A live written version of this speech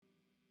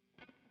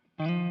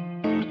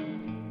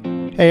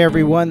Hey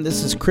everyone,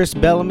 this is Chris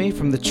Bellamy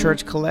from the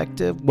Church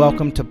Collective.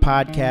 Welcome to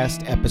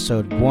podcast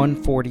episode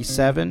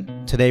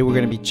 147. Today we're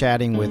going to be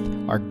chatting with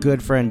our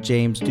good friend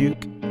James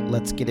Duke.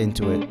 Let's get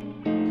into it.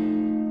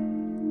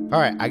 All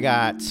right, I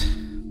got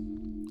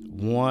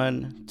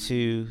 1,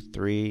 2,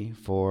 3,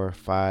 4,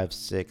 5,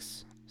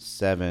 6,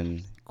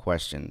 7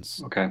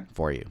 questions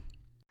for you.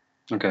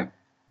 Okay.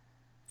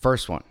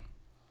 First one.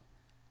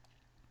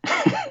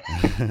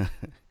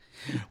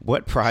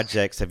 What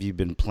projects have you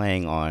been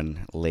playing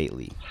on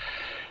lately?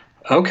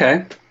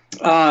 Okay.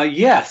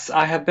 Yes,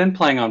 I have been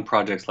playing on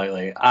projects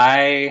lately.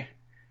 I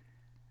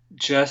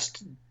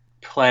just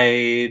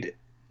played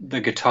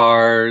the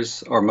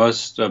guitars, or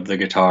most of the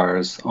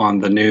guitars,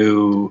 on a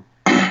new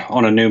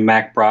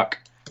Mack Brock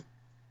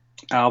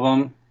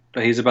album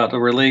that he's about to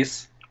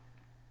release.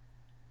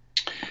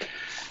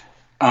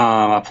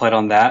 I played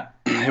on that.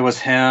 It was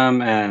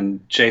him and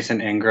Jason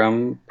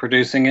Ingram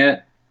producing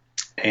it,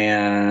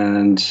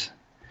 and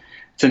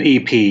it's an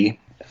EP.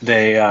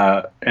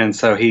 And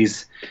so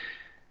he's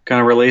going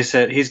to release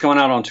it. He's going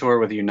out on tour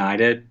with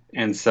United,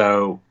 and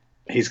so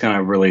he's going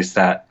to release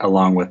that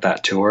along with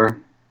that tour.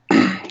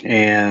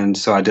 And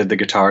so I did the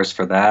guitars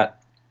for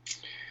that,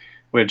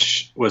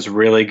 which was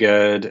really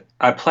good.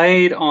 I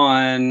played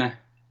on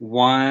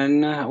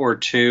 1 or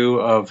 2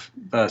 of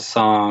the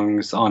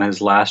songs on his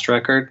last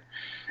record.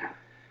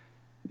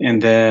 And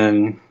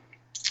then,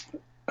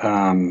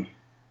 so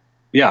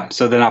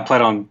then I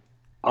played on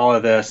all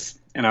of this,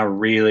 and I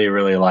really,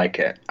 really like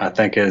it. I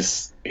think I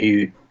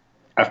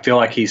feel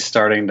like he's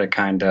starting to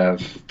kind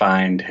of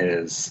find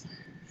his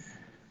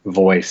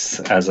voice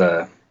as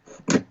a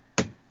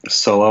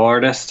solo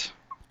artist.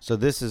 So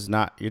this is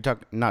not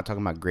not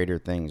talking about Greater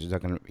Things.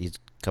 He's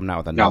coming out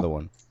with another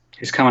one.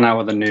 He's coming out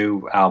with a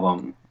new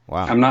album.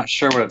 Wow. I'm not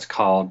sure what it's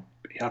called.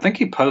 I think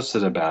he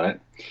posted about it.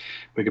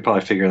 We could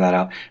probably figure that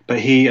out. But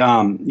he,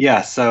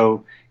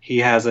 so he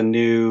has a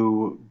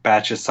new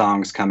batch of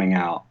songs coming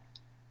out.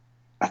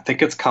 I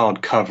think it's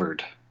called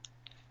Covered.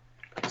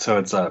 So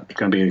it's going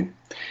to be,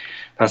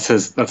 that's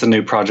a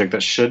new project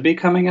that should be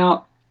coming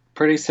out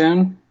pretty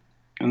soon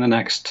in the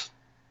next,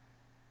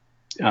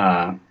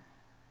 I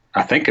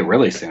think it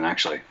really soon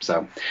actually.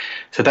 So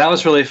that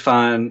was really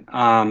fun.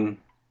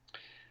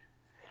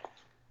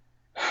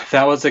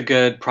 That was a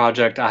good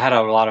project. I had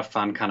a lot of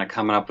fun kind of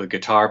coming up with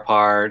guitar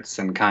parts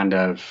and kind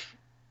of,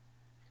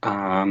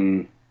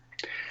 I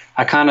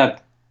kind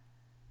of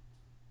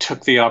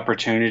took the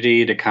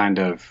opportunity to kind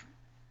of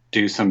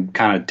do some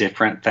kind of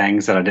different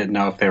things that I didn't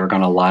know if they were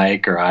going to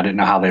like, or I didn't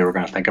know how they were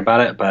going to think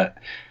about it, but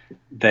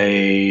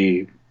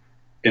they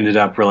ended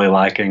up really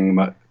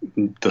liking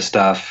the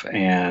stuff.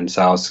 And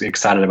so I was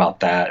excited about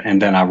that.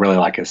 And then I really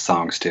like his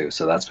songs too.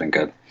 So that's been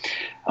good.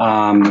 Who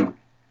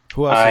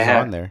else is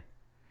on there?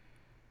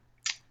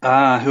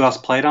 Who else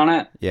played on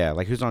it? Yeah,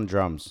 like who's on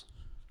drums?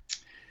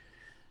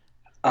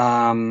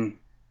 Austin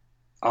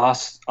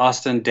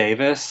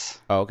Davis.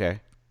 Oh, okay.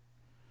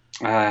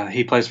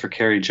 He plays for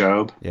Carrie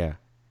Job. Yeah.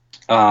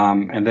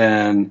 And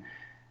then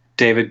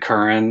David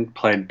Curran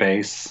played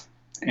bass,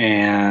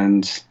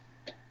 and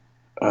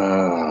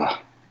I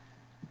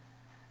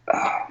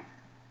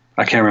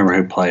can't remember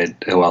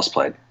who else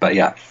played, but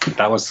yeah,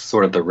 that was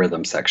sort of the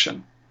rhythm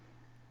section.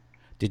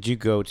 Did you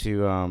go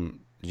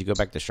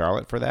back to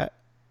Charlotte for that?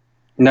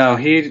 No,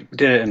 he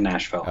did it in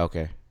Nashville.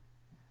 Okay.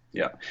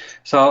 Yeah.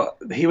 So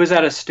he was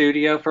at a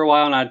studio for a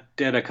while, and I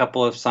did a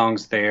couple of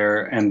songs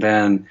there, and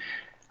then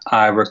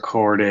I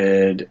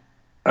recorded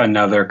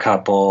another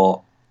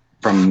couple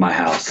from my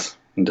house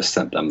and just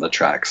sent them the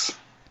tracks.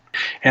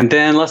 And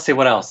then let's see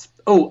what else.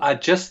 Oh, I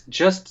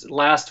just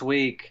last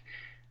week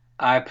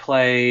I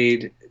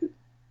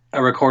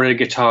recorded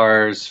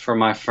guitars for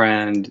my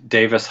friend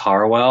Davis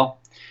Harwell,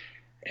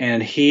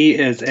 and he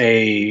is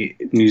a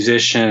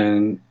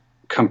musician,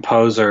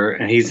 composer,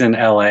 and he's in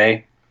LA,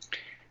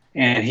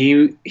 and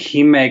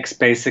he makes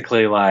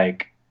basically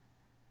like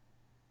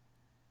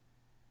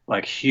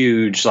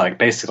huge, like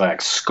basically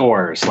like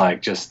scores,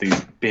 like just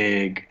these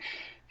big,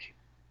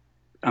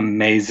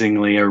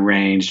 amazingly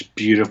arranged,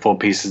 beautiful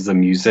pieces of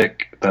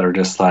music that are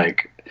just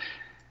like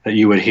that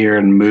you would hear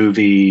in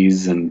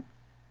movies and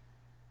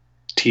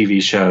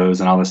TV shows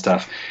and all this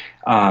stuff.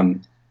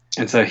 And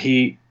so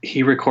he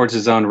records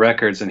his own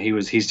records, and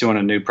he's doing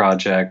a new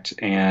project,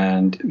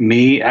 and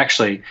me,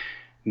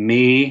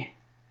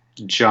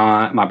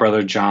 John, my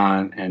brother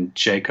John, and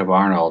Jacob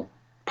Arnold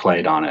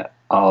played on it.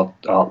 All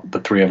the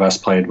 3 of us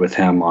played with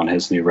him on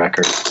his new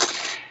record,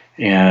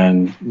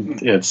 and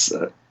it's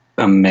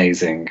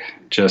amazing.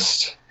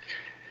 Just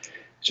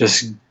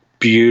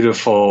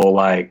beautiful,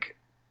 like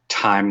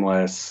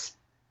timeless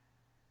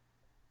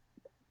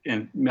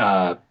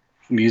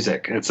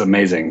music. It's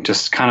amazing.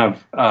 Just kind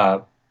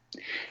of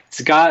it's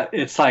got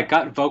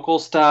vocal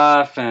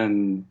stuff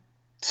and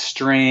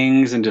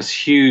strings and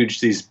just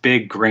these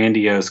big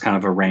grandiose kind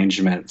of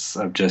arrangements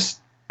of just,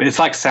 it's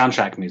like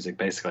soundtrack music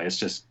basically. It's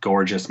just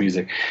gorgeous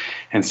music.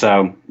 And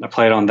so I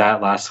played on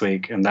that last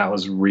week, and that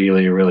was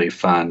really, really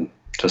fun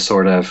to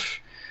sort of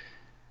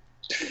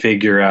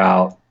figure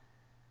out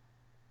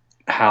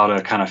how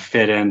to kind of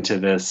fit into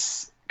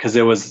this, because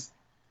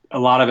a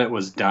lot of it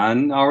was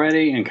done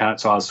already, and kind of,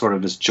 so I was sort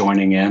of just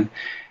joining in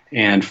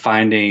and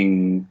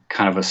finding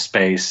kind of a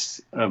space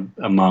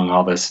among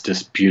all this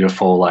just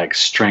beautiful like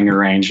string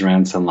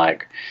arrangements and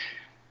like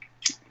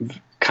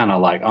kind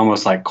of like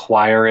almost like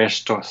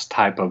choirish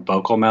type of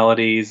vocal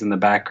melodies in the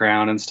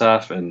background and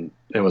stuff, and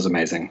it was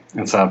amazing.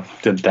 And so I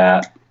did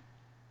that.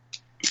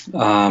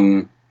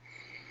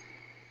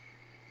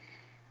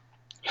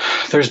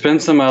 There's been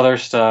some other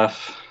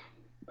stuff,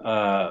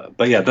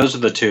 but yeah, those are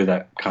the two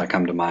that kind of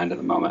come to mind at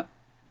the moment.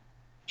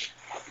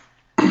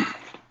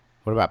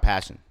 What about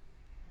Passion?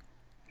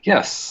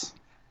 Yes.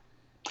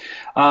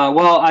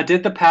 Well, I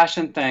did the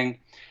Passion thing.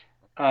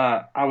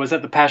 I was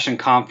at the Passion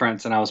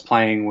conference and I was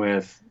playing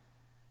with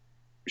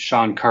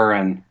Sean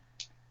Curran,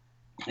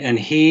 and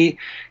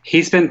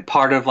he's been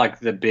part of like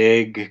the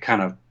big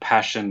kind of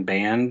Passion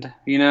band,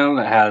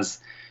 that has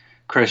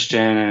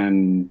Christian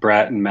and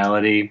Brett and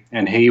Melody,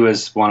 and he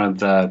was one of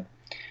the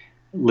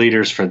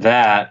leaders for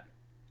that.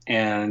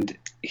 And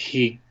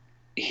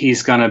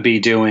he's going to be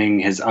doing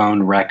his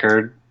own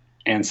record,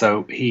 and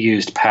so he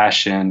used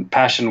Passion.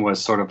 Passion was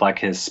sort of like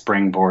his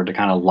springboard to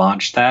kind of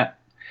launch that.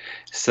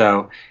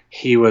 So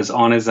he was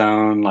on his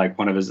own, like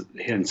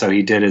and so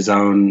he did his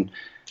own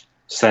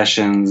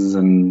sessions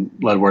and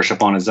led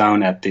worship on his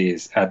own at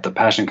the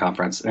Passion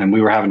conference, and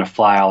we were having to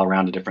fly all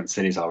around to different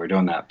cities while we were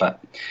doing that.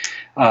 But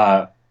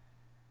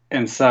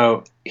and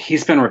so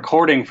he's been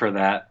recording for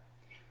that,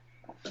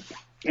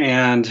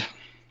 and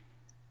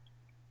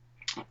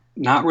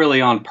not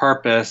really on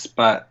purpose,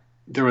 but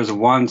there was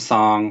one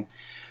song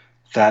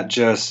that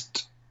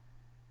just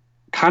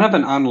kind of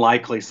an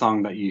unlikely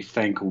song that you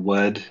think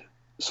would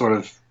sort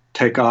of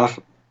take off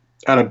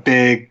at a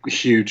big,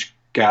 huge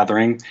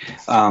gathering,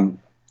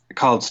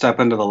 called Step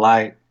Into the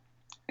Light.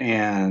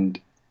 And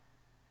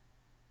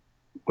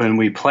when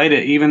we played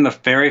it, even the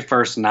very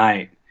first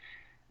night,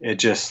 it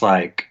just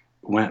like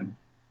went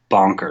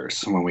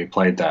bonkers when we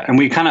played that. And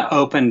we kind of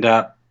opened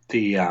up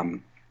the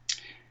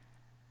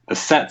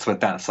sets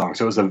with that song.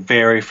 So it was the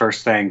very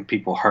first thing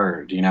people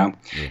heard, Yeah.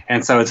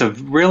 And so it's a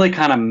really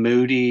kind of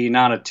moody,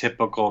 not a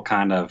typical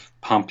kind of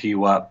pump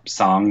you up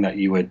song that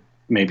you would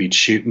maybe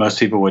most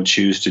people would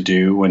choose to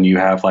do when you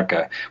have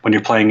when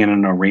you're playing in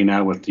an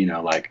arena with,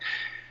 like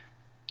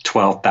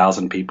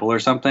 12,000 people or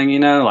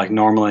something, like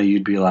normally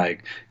you'd be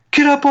like,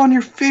 get up on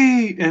your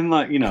feet and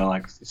like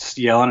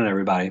yelling at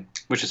everybody,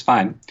 which is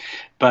fine.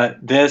 But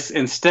this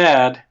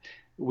instead,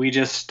 we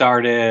just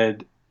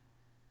started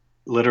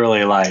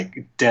literally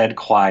like dead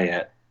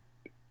quiet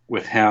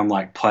with him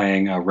like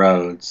playing a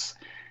Rhodes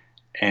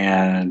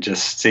and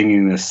just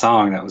singing this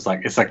song that was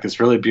like, it's like this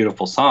really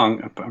beautiful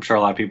song. I'm sure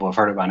a lot of people have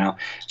heard it by now,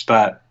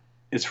 but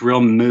it's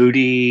real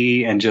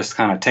moody and just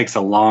kind of takes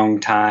a long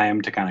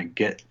time to kind of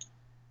get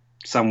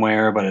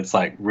somewhere, but it's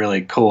like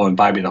really cool and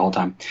vibey the whole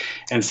time.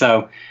 And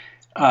so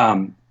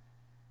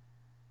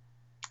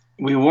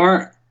we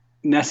weren't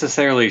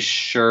necessarily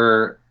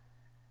sure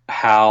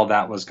how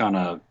that was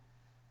gonna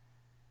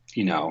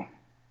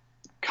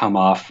come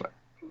off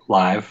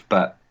live,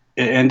 but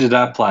it ended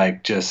up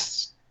like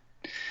just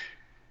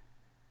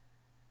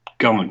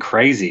going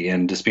crazy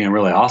and just being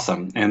really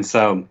awesome. And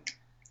so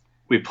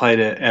we played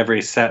it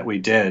every set we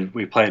did.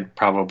 We played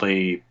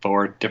probably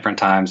 4 different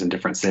times in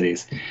different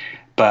cities,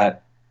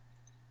 but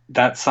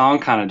that song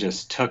kind of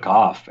just took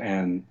off.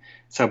 And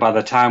so by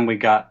the time we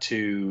got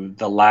to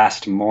the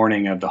last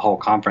morning of the whole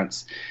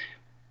conference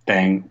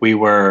thing,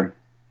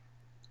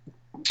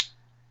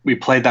 we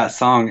played that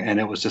song and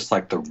it was just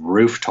like the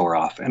roof tore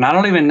off. And I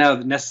don't even know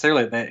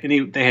necessarily that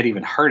they had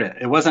even heard it.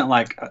 It wasn't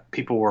like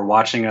people were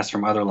watching us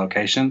from other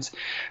locations,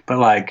 but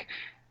like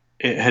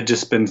it had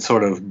just been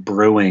sort of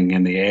brewing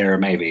in the air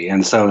maybe.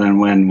 And so then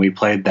when we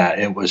played that,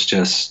 it was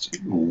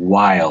just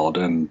wild.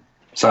 And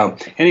so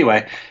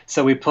anyway,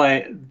 so we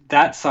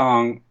that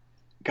song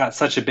got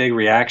such a big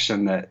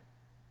reaction that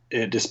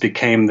it just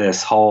became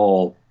this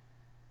whole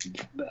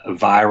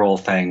viral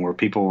thing where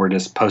people were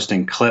just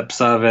posting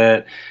clips of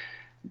it,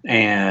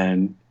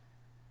 and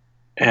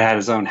it had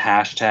its own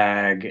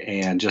hashtag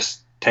and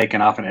just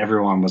taken off, and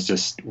everyone was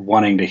just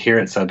wanting to hear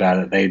it so bad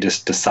that they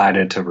just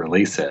decided to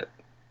release it,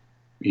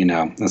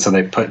 and so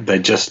they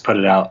just put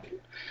it out,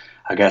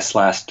 I guess,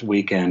 last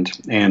weekend.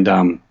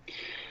 And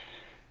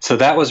so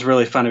that was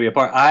really fun to be a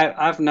part.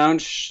 I've known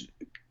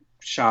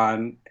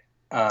Sean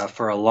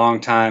for a long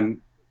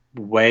time.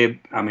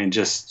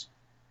 Just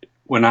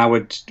when I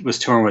was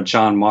touring with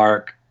John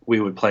Mark, we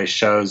would play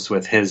shows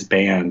with his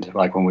band,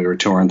 like when we were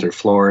touring through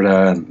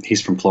Florida, and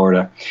he's from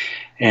Florida.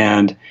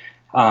 And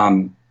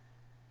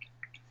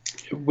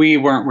we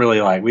weren't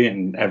really we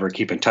didn't ever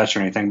keep in touch or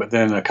anything. But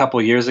then a couple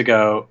of years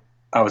ago,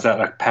 I was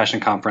at a Passion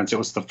conference. It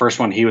was the first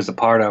one he was a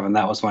part of, and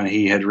that was when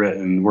he had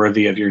written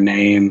Worthy of Your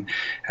Name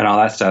and all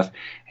that stuff.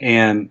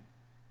 And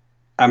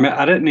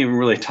I didn't even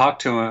really talk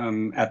to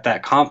him at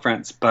that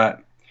conference,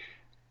 but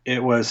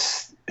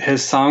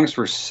his songs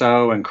were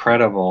so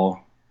incredible.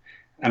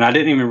 And I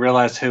didn't even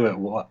realize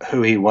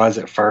who he was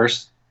at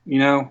first.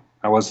 I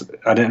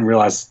didn't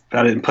realize,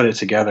 I didn't put it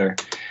together.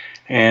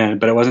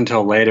 but it wasn't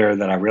until later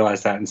that I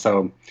realized that. And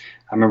so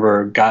I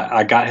remember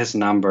I got his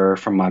number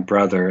from my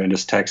brother and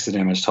just texted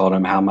him and just told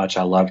him how much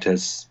I loved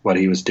what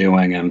he was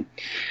doing. And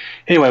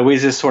anyway, we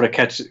just sort of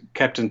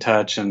kept in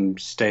touch and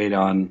stayed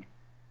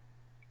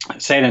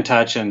in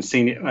touch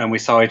and we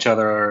saw each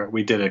other.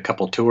 We did a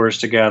couple tours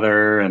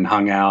together and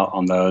hung out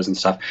on those and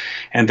stuff.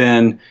 And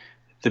then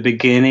the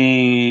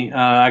beginning,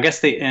 I guess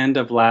the end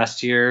of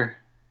last year,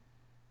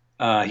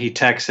 he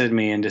texted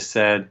me and just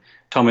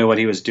told me what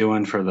he was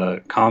doing for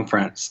the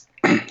conference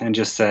and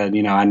just said,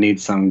 I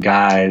need some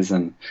guys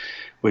and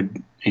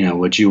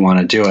would you want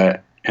to do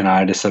it? And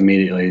I just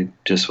immediately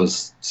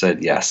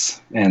said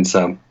yes. And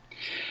so,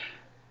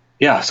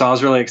 yeah, so I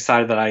was really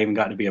excited that I even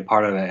got to be a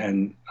part of it.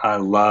 And I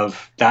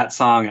love that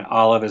song, and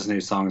all of his new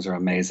songs are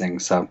amazing.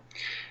 So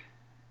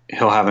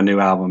he'll have a new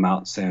album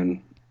out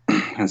soon.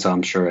 And so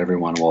I'm sure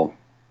everyone will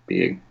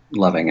be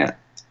loving it.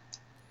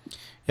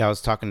 Yeah, I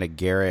was talking to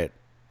Garrett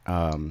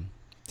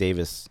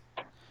Davis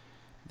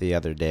the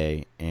other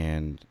day,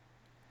 and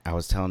I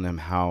was telling him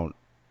how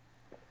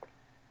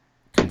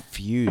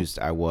confused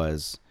I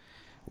was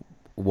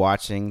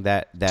watching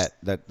that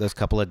those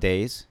couple of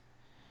days.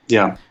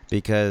 Yeah.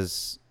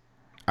 Because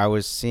I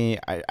was seeing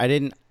I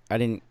didn't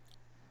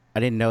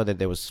know that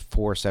there was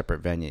 4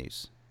 separate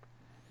venues.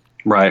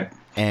 Right.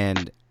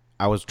 And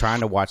I was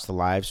trying to watch the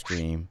live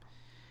stream,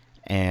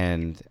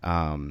 and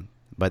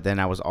but then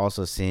I was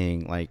also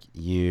seeing like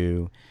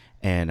you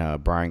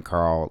and Brian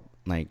Carl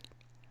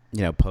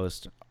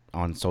post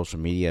on social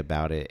media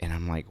about it, and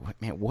I'm like,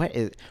 man,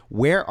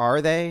 where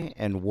are they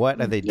and what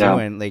are they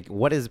doing? Like,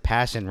 what is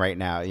passion right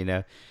now,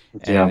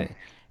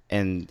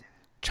 and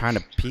trying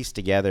to piece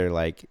together,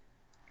 like,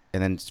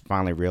 and then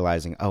finally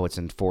realizing, oh, it's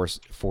in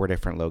four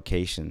different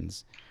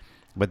locations.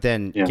 But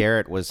then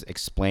Garrett was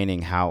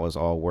explaining how it was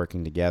all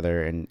working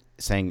together and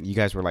saying you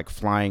guys were like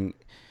flying,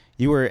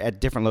 you were at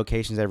different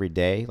locations every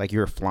day, like you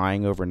were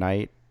flying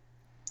overnight.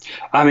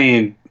 I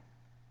mean,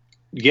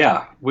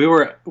 yeah,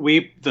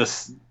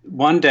 this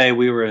one day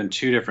we were in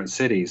 2 different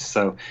cities.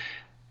 So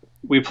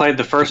we played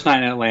the first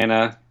night in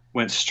Atlanta,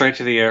 went straight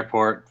to the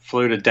airport,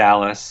 flew to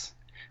Dallas,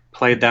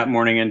 played that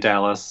morning in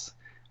Dallas,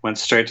 went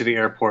straight to the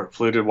airport,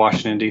 flew to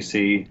Washington,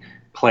 D.C.,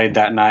 played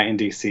that night in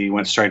D.C.,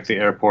 went straight to the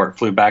airport,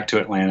 flew back to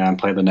Atlanta, and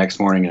played the next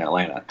morning in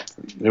Atlanta.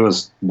 It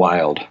was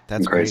wild.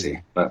 That's and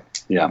crazy. But,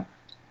 yeah.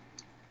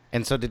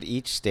 And so did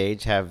each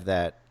stage have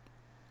that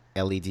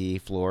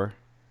LED floor?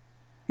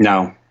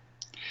 No.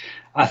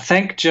 I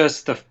think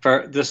just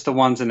the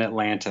ones in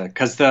Atlanta,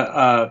 because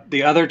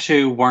the other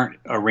 2 weren't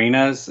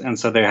arenas, and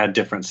so they had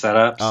different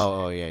setups.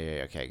 Oh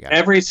yeah, okay, got it.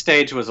 Every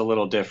stage was a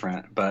little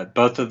different, but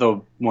both of the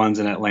ones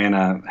in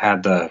Atlanta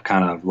had the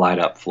kind of light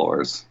up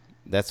floors.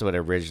 That's what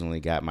originally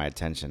got my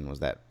attention, was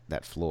that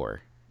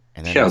floor,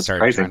 and then Yeah, I started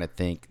crazy. trying to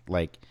think,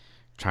 like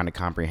trying to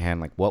comprehend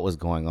like what was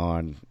going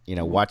on.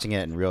 Watching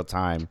it in real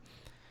time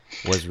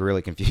was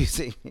really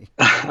confusing.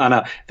 I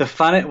know.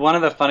 One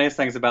of the funniest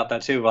things about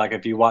that too, like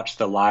if you watch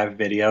the live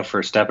video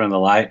for Stepping in the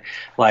Light,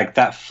 like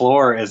that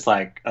floor is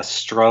like a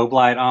strobe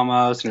light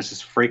almost, and it's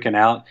just freaking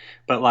out.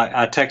 But like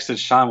I texted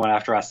Sean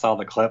after I saw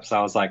the clips,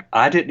 I was like,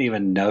 I didn't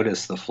even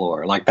notice the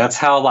floor. Like that's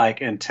how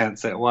like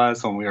intense it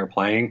was when we were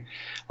playing.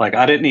 Like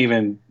I didn't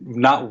even,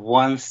 not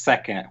 1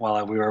 second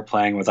while we were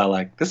playing was I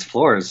like, this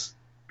floor is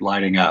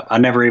lighting up. It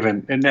never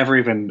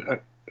even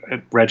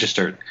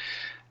registered.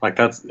 Like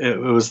it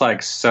was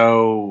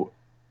so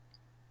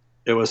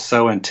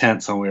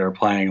intense when we were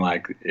playing.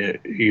 Like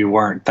you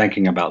weren't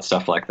thinking about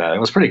stuff like that. It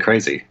was pretty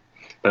crazy,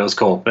 but it was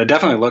cool. But it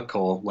definitely looked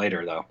cool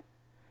later, though.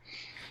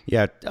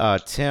 Yeah,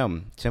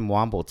 Tim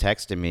Womble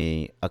texted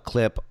me a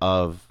clip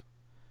of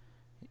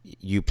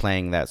you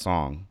playing that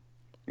song.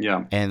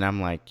 Yeah, and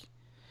I'm like,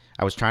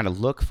 I was trying to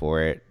look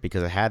for it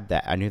because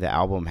I knew the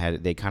album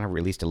they kind of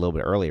released a little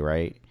bit early,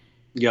 right?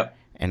 Yep.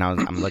 And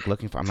I'm like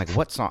looking for, I'm like,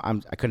 what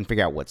song? I couldn't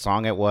figure out what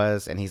song it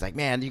was. And he's like,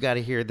 man, you got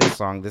to hear this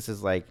song. This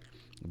is like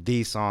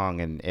the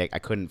song. And I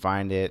couldn't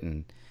find it.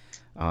 And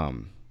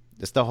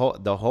just the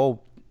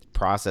whole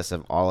process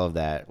of all of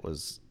that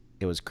was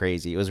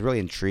crazy. It was really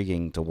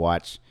intriguing to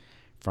watch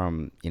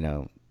from,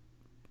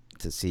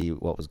 to see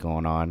what was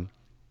going on.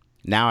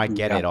 Now I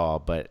get it all,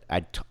 but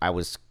I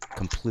was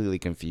completely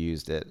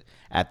confused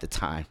at the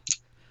time.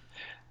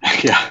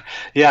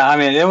 Yeah. I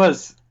mean, it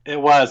was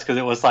because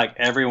it was like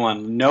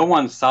no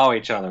one saw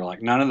each other.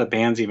 Like none of the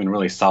bands even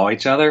really saw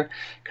each other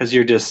because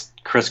you're just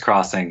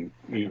crisscrossing.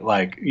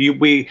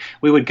 We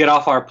would get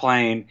off our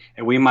plane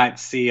and we might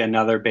see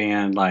another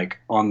band like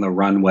on the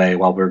runway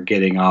while we're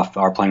getting off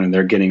our plane and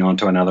they're getting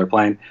onto another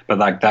plane. But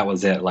like that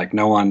was it. Like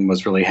no one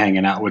was really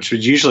hanging out, which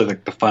was usually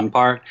like the fun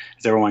part,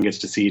 is everyone gets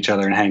to see each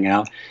other and hang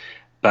out.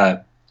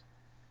 But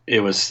it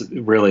was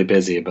really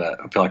busy,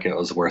 but I feel like it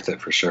was worth it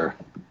for sure.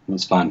 It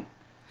was fun.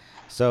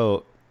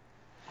 So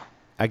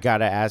I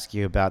gotta ask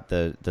you about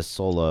the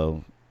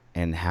solo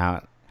and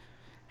how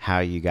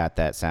you got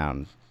that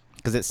sound,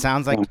 because it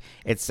sounds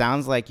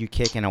like you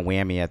kicking a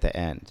whammy at the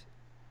end.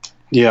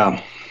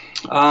 Yeah.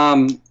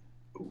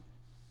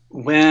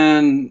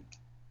 When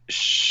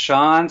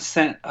Sean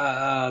sent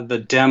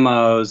the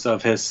demos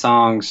of his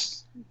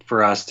songs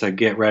for us to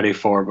get ready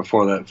for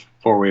before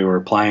we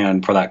were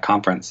playing for that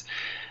conference.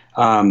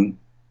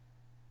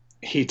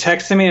 He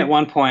texted me at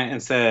one point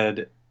and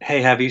said,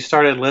 "Hey, have you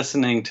started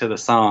listening to the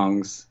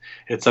songs?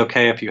 It's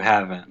okay if you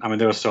haven't." I mean,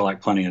 there was still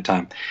like plenty of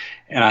time.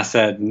 And I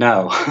said,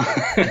 "No."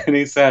 And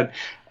he said,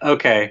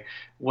 "Okay,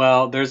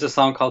 well, there's a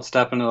song called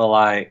Step Into the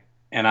Light.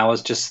 And I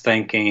was just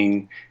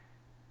thinking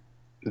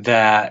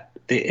that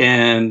the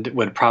end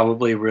would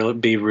probably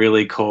be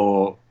really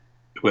cool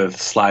with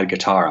slide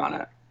guitar on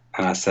it."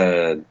 And I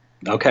said,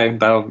 "Okay,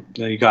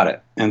 you got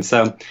it." And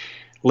so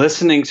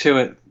listening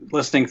through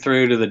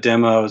to the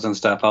demos and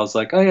stuff, I was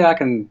like, "Oh yeah, I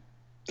can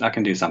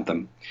do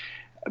something."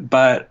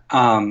 But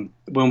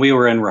when we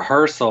were in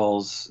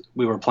rehearsals,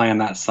 we were playing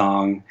that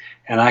song,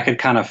 and I could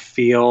kind of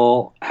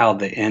feel how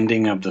the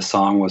ending of the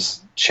song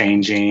was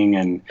changing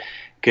and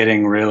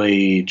getting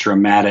really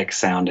dramatic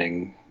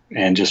sounding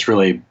and just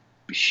really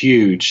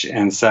huge.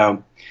 And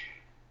so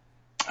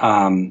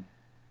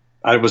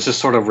I was just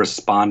sort of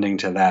responding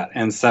to that.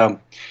 And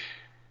so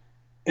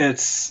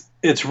it's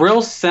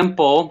real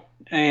simple,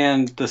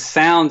 and the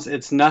sounds,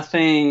 it's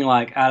nothing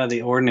like out of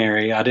the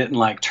ordinary. I didn't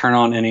like turn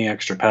on any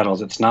extra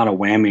pedals. It's not a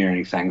whammy or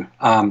anything.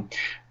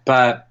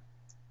 But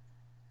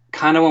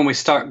kind of when we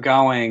start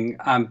going,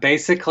 I'm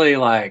basically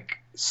like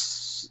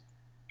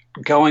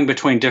going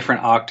between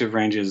different octave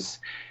ranges.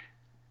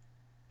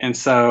 And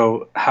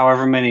so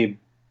however many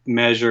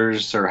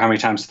measures or how many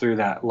times through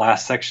that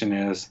last section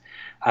is,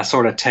 I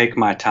sort of take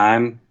my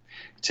time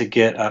to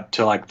get up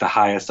to like the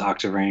highest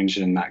octave range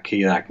in that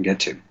key that I can get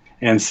to.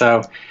 And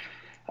so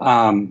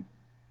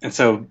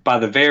by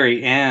the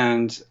very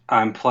end,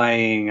 I'm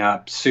playing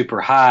up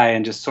super high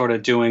and just sort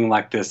of doing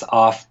like this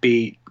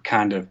offbeat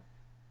kind of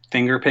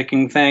finger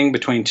picking thing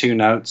between two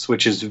notes,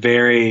 which is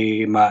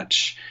very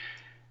much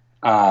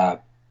like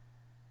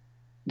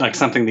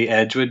something the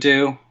Edge would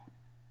do.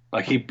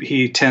 Like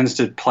he tends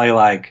to play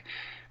like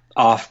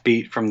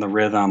offbeat from the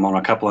rhythm on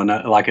a couple of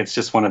notes. Like it's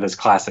just one of his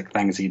classic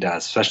things he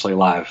does, especially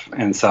live.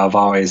 And so I've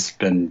always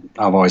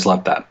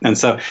loved that. And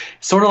so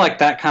sort of like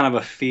that kind of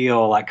a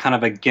feel, like kind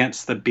of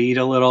against the beat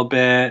a little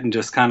bit and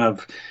just kind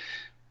of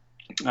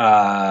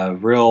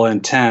real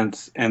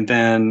intense. And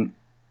then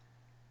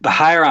the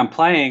higher I'm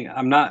playing,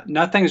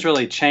 nothing's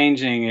really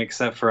changing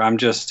except for I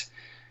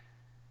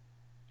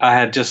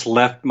had just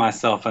left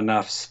myself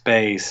enough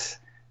space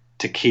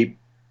to keep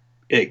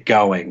it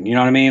going. You know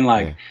what I mean?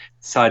 Like, yeah.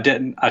 So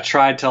I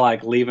tried to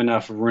like leave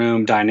enough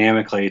room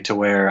dynamically to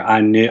where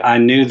I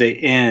knew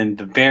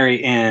the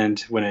very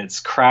end, when it's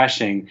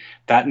crashing,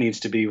 that needs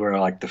to be where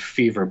like the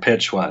fever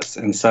pitch was.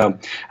 And so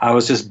I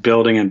was just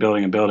building and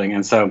building and building.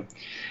 And so,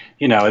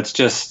 it's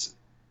just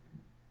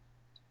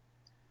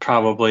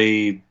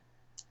probably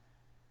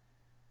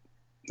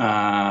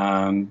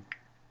my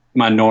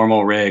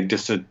normal rig,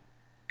 just a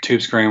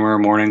Tube Screamer,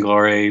 Morning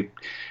Glory,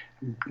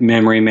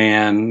 Memory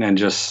Man, and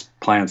just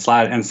playing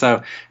slide. And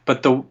so,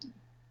 but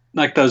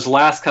those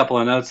last couple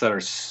of notes that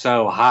are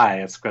so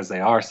high, it's because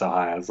they are so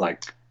high. I was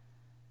like,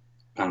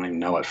 I don't even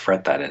know what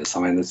fret that is. I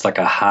mean, it's like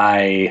a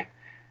high,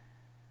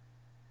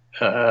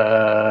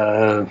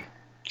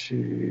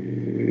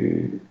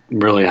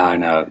 really high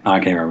note. I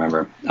can't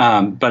remember.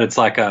 But it's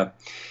like up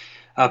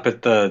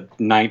at the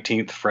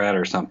 19th fret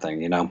or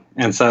something,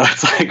 and so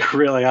it's like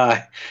really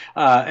high.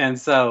 And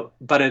so,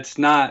 but it's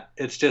not,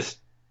 it's just,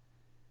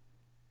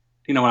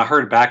 when I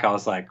heard it back, I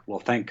was like, well,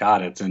 thank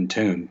God it's in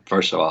tune.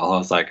 First of all, I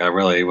was like, I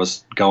really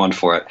was going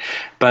for it.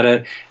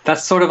 But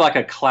that's sort of like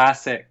a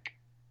classic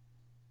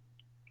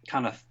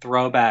kind of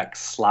throwback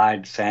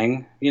slide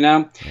thing,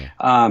 Yeah.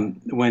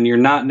 When you're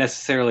not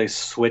necessarily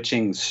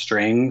switching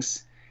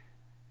strings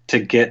to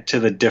get to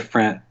the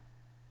different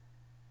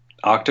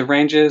octave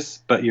ranges,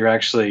 but you're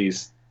actually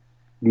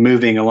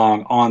moving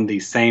along on the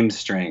same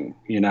string,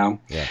 Yeah.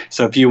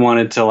 So if you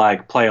wanted to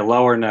like play a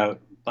lower note,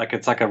 like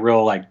it's like a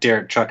real like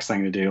Derek Trucks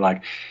thing to do.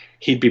 Like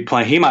he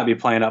might be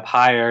playing up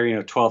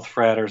higher, 12th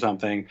fret or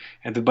something,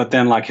 but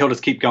then like he'll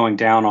just keep going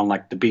down on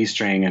like the B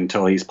string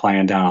until he's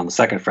playing down on the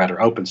 2nd fret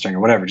or open string or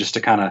whatever, just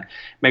to kind of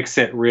makes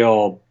it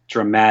real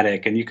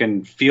dramatic, and you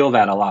can feel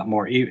that a lot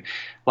more.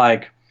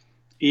 Like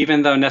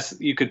even though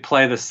you could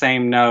play the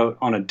same note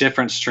on a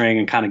different string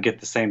and kind of get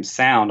the same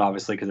sound,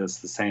 obviously because it's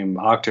the same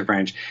octave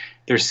range.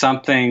 There's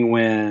something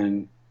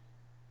when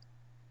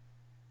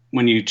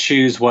you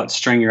choose what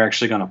string you're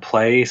actually going to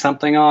play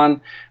something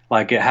on,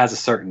 like it has a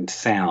certain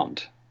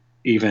sound,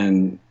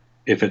 even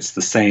if it's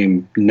the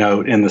same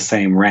note in the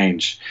same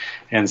range.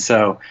 And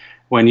so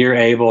when you're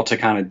able to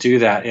kind of do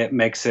that, it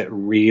makes it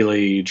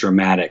really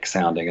dramatic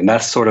sounding. And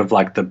that's sort of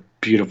like the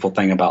beautiful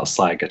thing about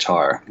slide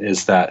guitar,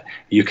 is that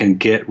you can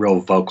get real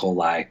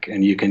vocal-like,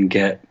 and you can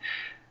get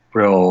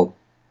real,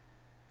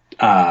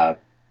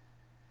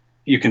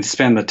 you can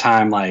spend the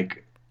time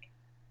like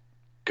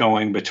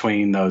going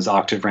between those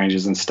octave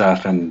ranges and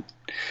stuff. And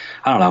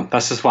I don't know,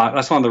 that's one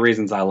of the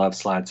reasons I love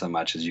slide so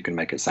much, is you can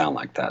make it sound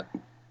like that.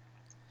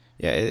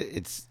 Yeah,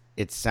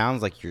 it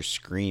sounds like you're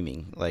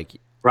screaming, like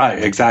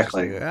right,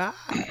 exactly.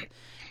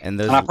 And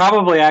And I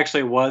probably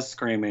actually was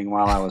screaming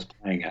while I was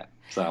playing it.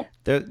 So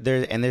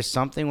there's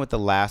something with the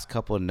last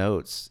couple of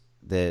notes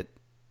that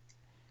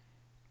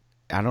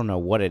I don't know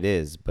what it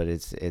is, but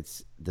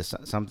it's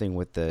something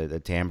with the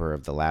timbre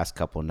of the last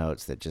couple of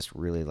notes that just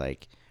really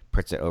like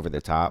puts it over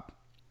the top.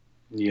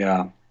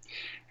 yeah.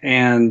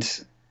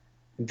 And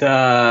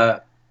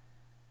the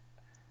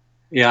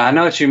yeah, I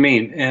know what you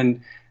mean.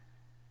 And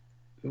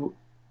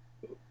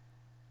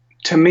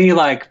to me,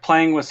 like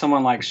playing with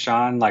someone like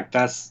Sean, like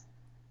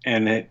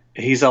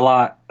he's a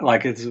lot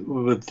like it's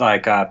with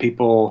like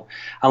people.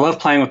 I love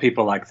playing with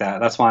people like that.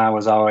 That's why I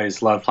was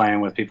always loved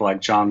playing with people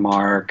like John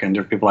Mark and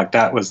different people like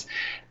that, was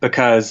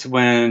because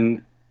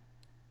when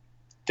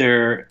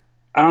I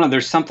don't know,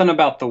 there's something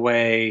about the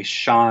way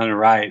Sean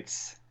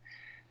writes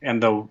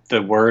and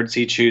the words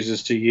he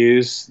chooses to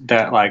use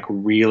that like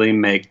really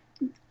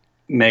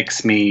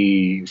makes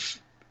me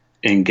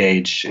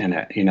engage in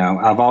it. You know,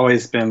 I've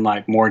always been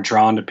like more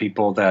drawn to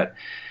people that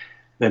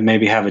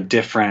maybe have a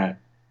different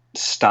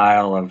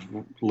style of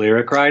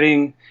lyric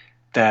writing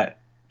that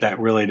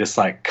really just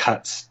like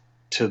cuts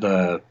to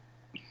the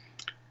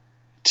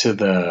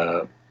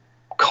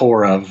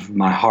core of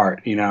my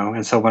heart, you know.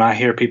 And so when I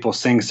hear people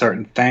sing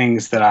certain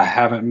things that I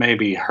haven't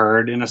maybe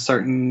heard in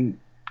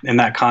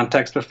that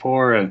context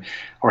before,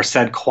 or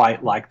said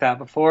quite like that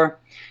before,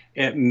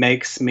 it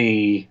makes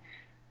me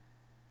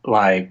feel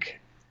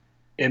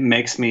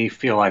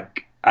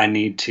like I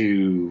need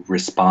to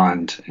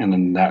respond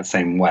in that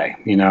same way,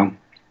 you know?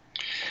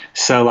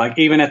 So like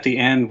even at the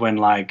end when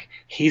like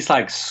he's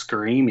like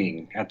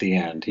screaming at the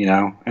end, you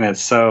know, and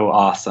it's so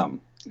awesome.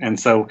 And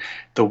so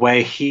the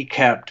way he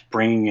kept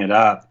bringing it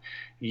up,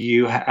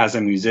 you as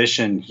a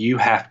musician, you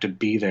have to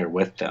be there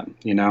with them,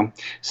 you know?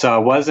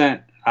 So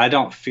I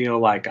don't feel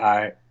like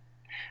I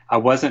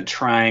wasn't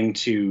trying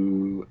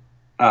to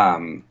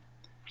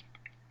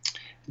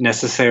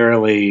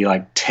necessarily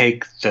like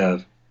take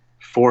the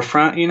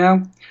forefront, you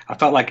know. I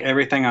felt like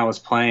everything I was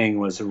playing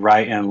was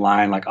right in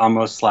line, like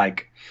almost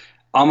like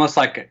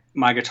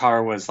my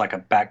guitar was like a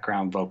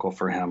background vocal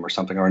for him or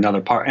something, or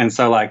another part. And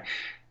so like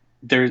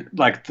there's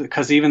like,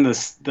 because even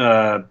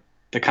the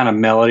kind of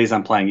melodies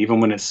I'm playing, even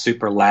when it's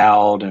super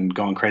loud and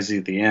going crazy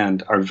at the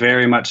end, are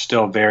very much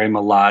still very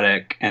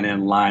melodic and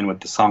in line with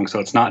the song. So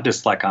it's not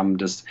just like I'm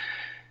just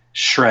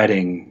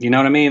shredding, you know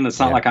what I mean? It's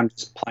not like I'm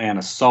just playing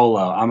a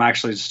solo. I'm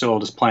actually still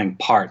just playing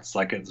parts,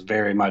 like it's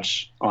very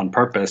much on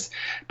purpose.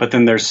 But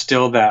then there's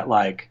still that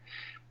like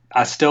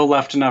I still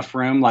left enough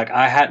room, like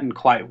I hadn't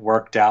quite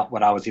worked out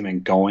what I was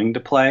even going to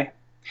play.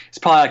 It's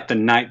probably like the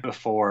night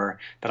before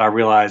that I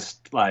realized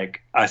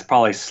like I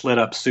probably slid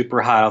up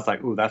super high. I was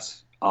like, ooh,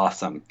 that's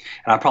awesome.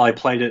 And I probably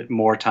played it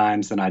more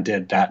times than I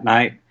did that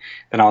night.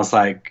 Then I was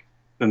like,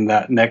 then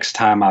that next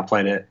time I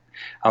played it,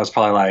 I was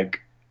probably like,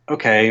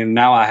 okay,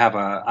 now I have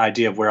an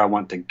idea of where I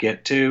want to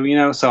get to, you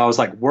know? So I was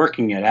like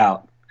working it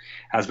out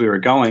as we were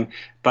going.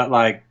 But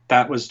like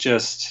that was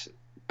just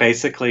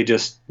basically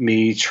just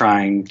me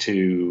trying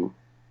to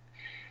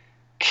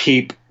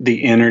keep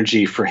the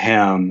energy for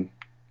him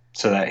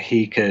so that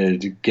he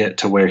could get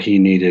to where he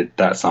needed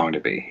that song to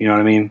be. You know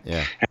what I mean?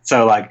 Yeah. And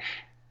so like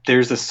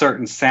there's a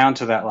certain sound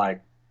to that like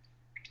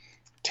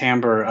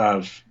timbre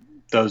of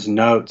those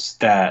notes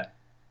that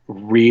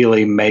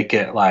really make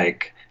it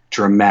like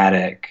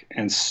dramatic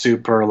and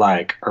super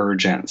like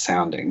urgent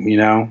sounding, you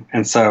know?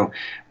 And so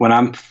when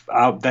I'm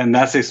out, then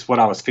that's just what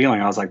I was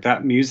feeling. I was like,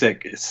 that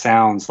music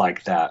sounds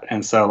like that.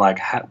 And so like,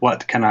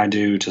 what can I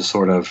do to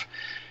sort of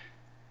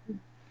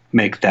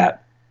make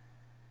that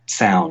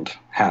sound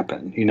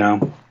happen, you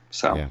know?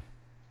 So yeah,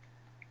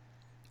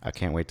 I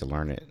can't wait to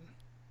learn it.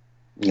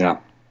 Yeah.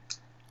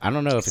 I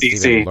don't know if it's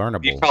easy. even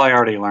learnable. You probably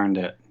already learned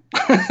it.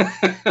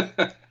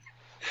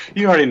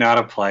 You already know how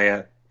to play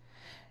it.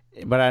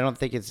 But I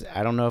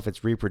don't know if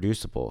it's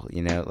reproducible,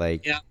 you know,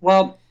 like. Yeah,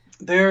 well,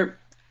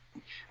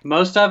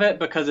 most of it,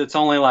 because it's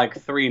only like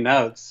 3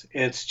 notes,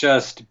 it's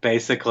just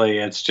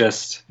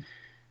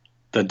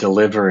the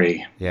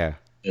delivery. Yeah.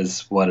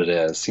 Is what it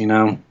is, you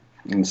know?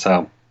 And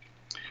so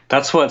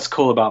that's what's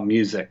cool about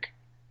music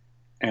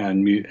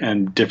and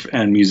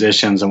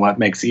musicians, and what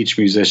makes each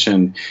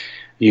musician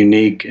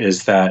unique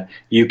is that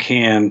you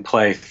can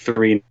play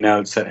 3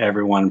 notes that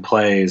everyone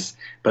plays,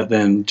 but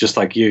then just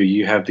like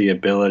you have the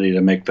ability to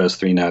make those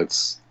 3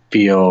 notes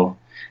feel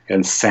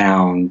and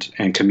sound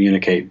and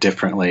communicate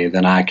differently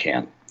than I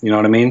can. You know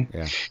what I mean?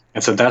 Yeah.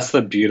 And so that's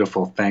the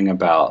beautiful thing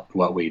about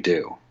what we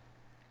do.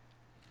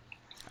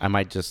 I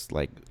might just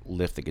like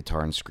lift the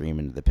guitar and scream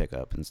into the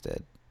pickup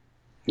instead.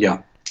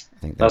 Yeah. I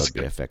think that would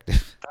be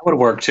effective. That would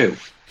work too.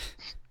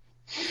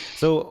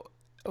 So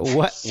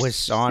what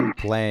was Sean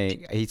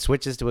playing? He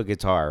switches to a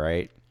guitar,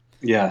 right?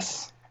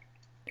 Yes.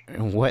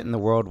 And what in the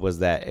world was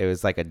that? It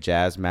was like a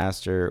Jazz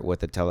Master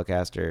with a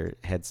Telecaster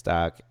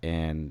headstock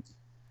and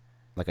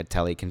like a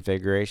tele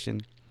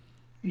configuration.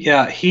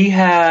 Yeah, he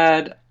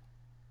had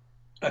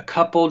a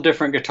couple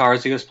different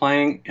guitars he was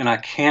playing, and I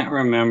can't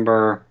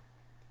remember.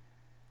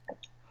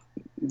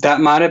 That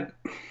might have.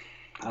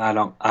 I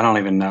don't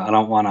even know. I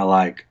don't want to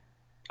like.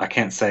 I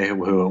can't say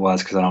who it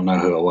was because I don't know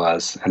who it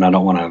was, and I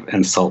don't want to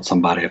insult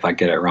somebody if I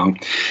get it wrong.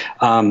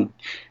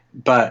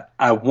 But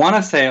I want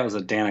to say it was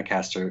a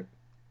Danacaster,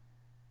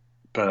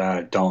 but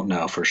I don't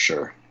know for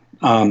sure.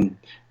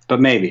 But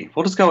maybe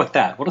we'll just go with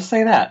that. We'll just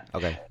say that.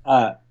 Okay.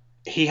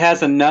 He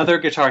has another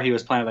guitar he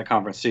was playing at the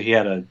conference too. He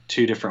had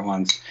two different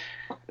ones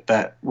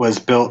that was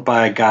built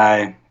by a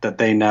guy that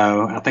they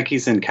know. I think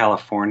he's in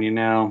California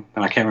now,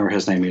 and I can't remember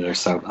his name either.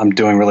 So I'm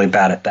doing really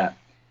bad at that.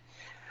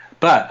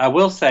 But I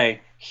will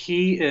say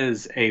he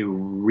is a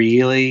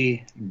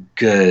really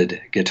good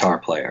guitar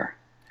player.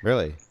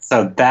 Really?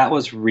 So that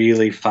was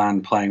really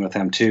fun playing with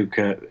him too.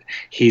 'Cause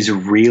he's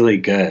really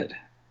good,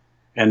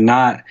 and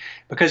not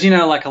because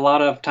like a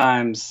lot of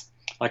times,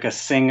 like a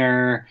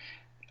singer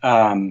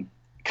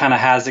kind of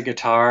has a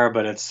guitar,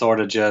 but it's sort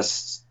of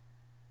just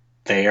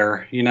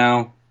there,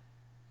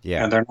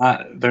 Yeah. And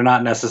they're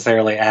not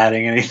necessarily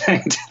adding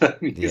anything to the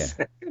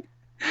music.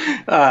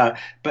 Yeah.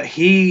 But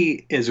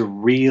he is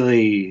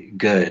really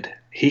good.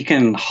 He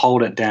can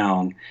hold it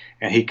down,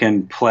 and he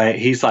can play.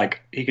 He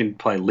can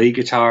play lead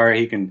guitar.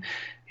 He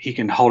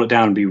can hold it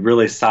down and be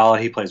really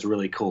solid. He plays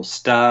really cool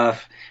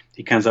stuff.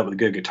 He comes up with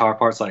good guitar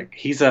parts. Like,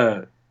 he's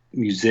a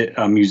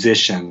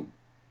musician.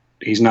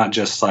 He's not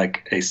just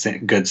like a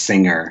good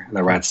singer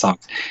that writes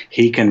songs.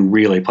 He can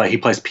really play. He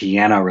plays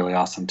piano really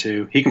awesome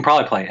too. He can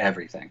probably play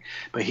everything,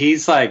 but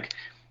he's like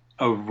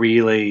a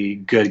really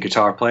good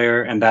guitar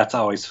player, and that's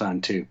always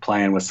fun too,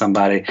 playing with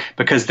somebody.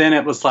 Because then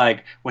it was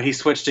like when he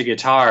switched to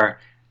guitar,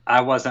 I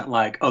wasn't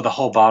like, oh, the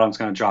whole bottom's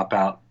going to drop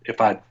out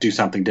if I do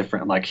something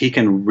different. Like, he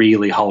can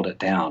really hold it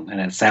down,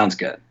 and it sounds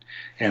good.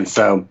 And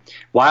so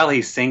while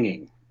he's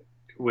singing,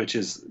 which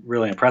is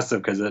really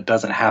impressive because it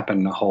doesn't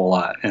happen a whole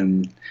lot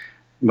in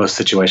most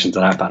situations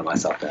that I found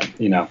myself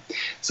in,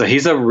 So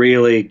he's a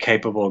really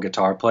capable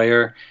guitar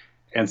player,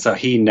 and so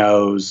he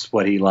knows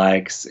what he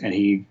likes, and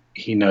he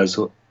knows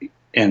what,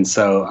 and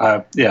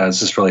so it's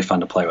just really fun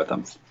to play with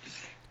him.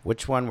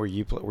 Which one were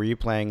you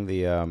playing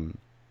the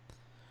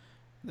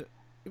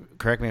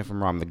correct me if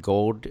I'm wrong, the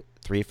gold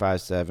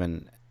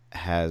 357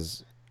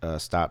 has a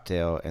stop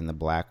tail, and the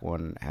black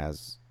one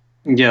has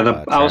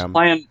I was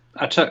playing,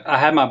 I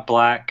had my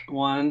black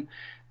one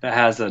that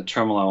has a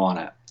tremolo on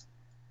it.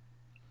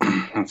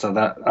 And so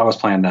that I was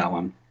playing that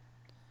one.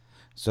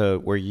 So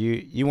were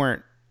you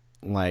weren't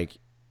like,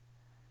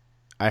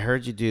 I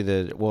heard you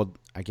do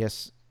I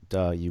guess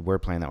you were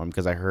playing that one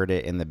because I heard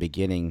it in the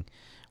beginning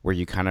where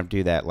you kind of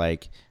do that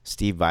like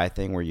Steve Vai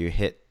thing where you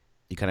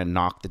kind of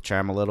knock the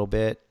trem a little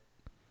bit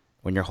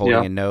when you're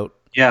holding a note.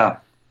 Yeah.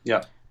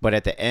 But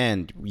at the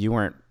end you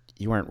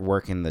weren't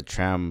working the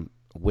trem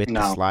with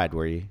the slide,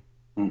 were you?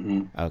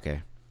 Mm-mm.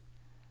 Okay.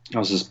 I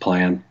was just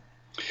playing.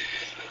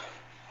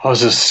 I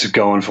was just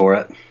going for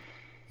it.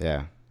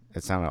 Yeah,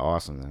 it sounded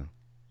awesome though.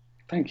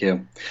 Thank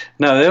you.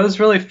 No, it was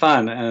really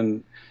fun,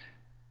 and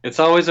it's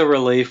always a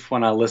relief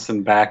when I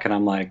listen back and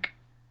I'm like,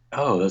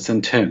 oh, that's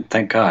in tune.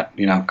 Thank God,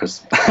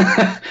 because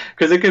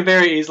it could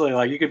very easily,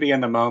 like, you could be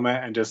in the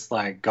moment and just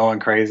like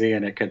going crazy,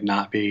 and it could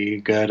not be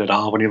good at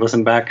all when you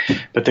listen back.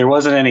 But there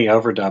wasn't any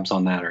overdubs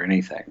on that or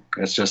anything.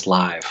 It's just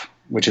live,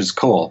 which is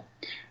cool,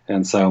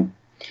 and so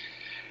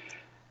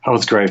I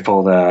was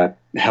grateful that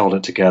I held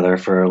it together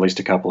for at least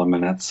a couple of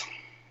minutes.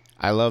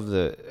 I love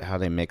how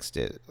they mixed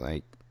it.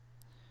 Like,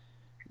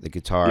 the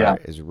guitar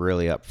is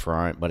really up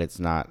front, but it's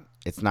not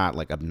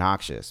like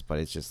obnoxious, but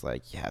it's just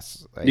like,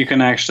 yes. Like, you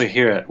can actually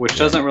hear it, which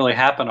doesn't really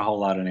happen a whole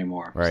lot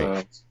anymore. Right.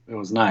 So it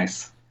was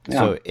nice. Yeah.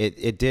 So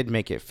it did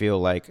make it feel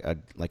like a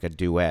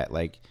duet,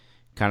 like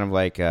kind of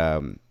like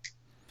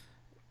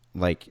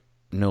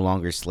No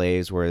Longer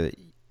Slaves, where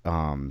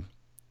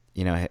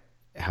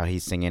how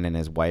he's singing and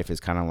his wife is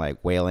kind of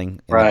like wailing in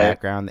the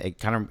background. It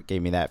kind of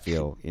gave me that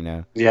feel,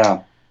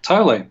 Yeah,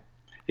 totally.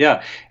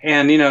 Yeah.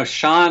 And,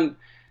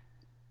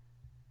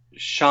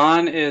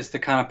 Sean is the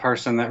kind of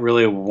person that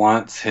really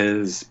wants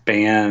his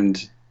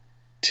band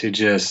to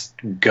just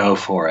go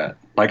for it.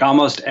 Like,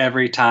 almost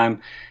every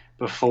time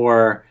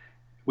before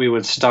we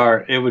would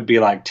start, it would be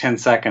like 10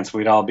 seconds.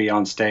 We'd all be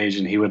on stage,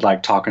 and he would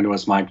like talking to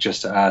his mic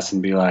just to us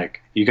and be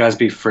like, you guys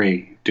be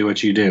free, do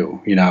what you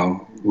do,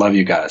 love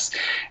you guys.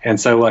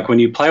 And so, like, when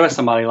you play with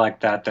somebody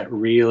like that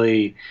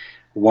really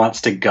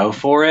wants to go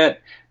for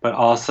it, but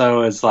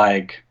also is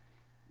like,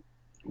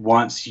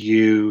 wants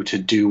you to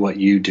do what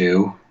you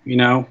do,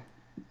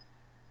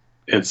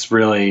 it's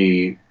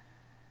really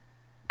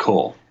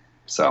cool.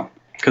 So,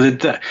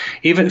 because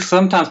even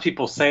sometimes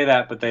people say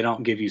that, but they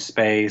don't give you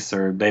space,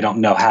 or they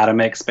don't know how to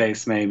make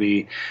space,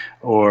 maybe,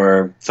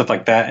 or stuff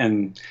like that.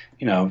 And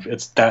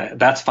it's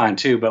that's fine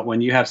too. But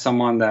when you have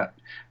someone that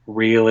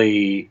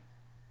really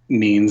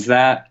means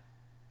that,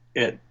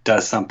 it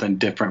does something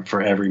different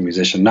for every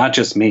musician, not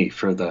just me,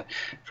 for the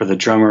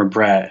drummer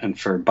Brett, and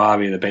for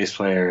Bobby the bass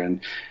player,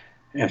 and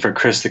for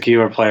Chris the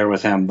keyboard player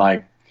with him.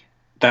 Like,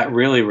 that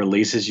really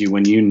releases you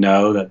when you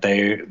know that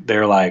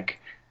they're like,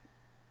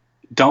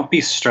 don't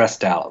be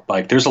stressed out.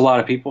 Like, there's a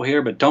lot of people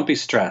here, but don't be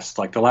stressed.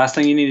 Like, the last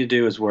thing you need to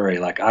do is worry.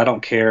 Like, I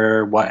don't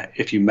care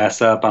if you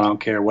mess up, I don't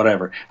care,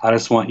 whatever. I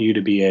just want you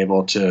to be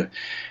able to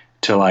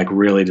to like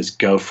really just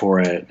go for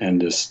it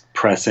and just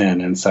press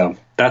in. And so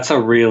that's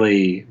a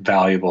really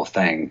valuable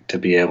thing to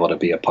be able to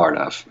be a part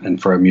of.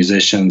 And for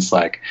musicians,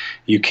 like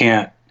you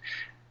can't,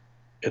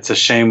 it's a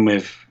shame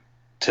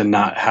to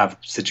not have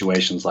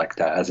situations like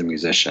that as a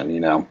musician, you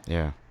know?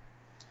 Yeah.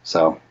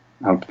 So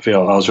I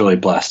was really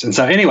blessed. And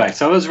so anyway,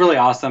 so it was really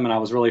awesome and I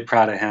was really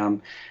proud of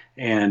him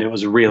and it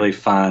was really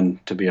fun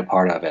to be a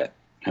part of it.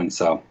 And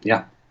so,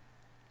 yeah.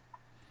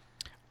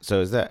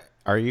 So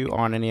are you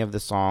on any of the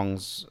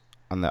songs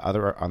on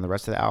the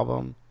rest of the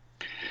album?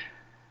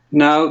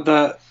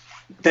 No,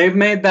 they've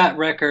made that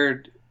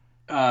record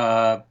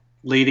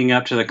leading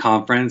up to the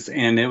conference,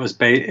 and it was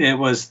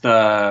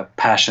the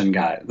Passion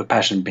the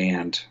Passion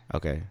band.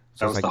 Okay,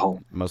 so that was like the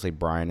whole mostly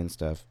Brian and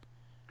stuff.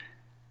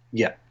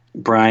 Yeah,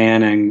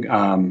 Brian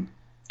and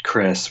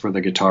Chris were the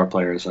guitar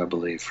players, I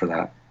believe, for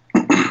that.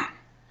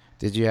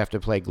 Did you have to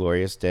play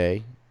Glorious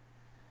Day?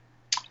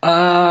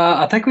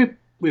 I think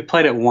we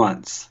played it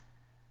once.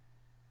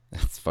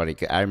 That's funny.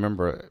 I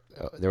remember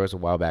there was a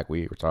while back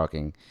we were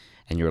talking,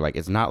 and you were like,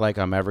 "It's not like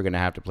I'm ever going to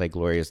have to play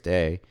Glorious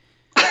Day."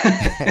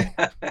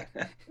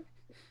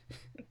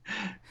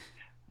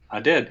 I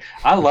did.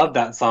 I love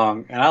that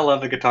song, and I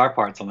love the guitar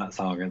parts on that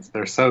song.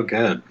 They're so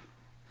good.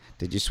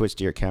 Did you switch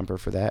to your Kemper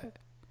for that?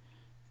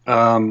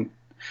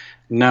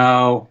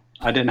 No,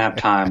 I didn't have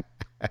time.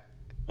 I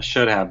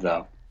should have,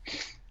 though.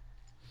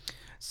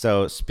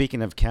 So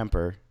speaking of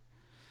Kemper,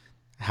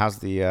 how's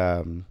the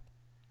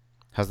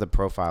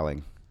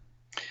profiling?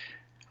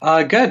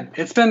 Good.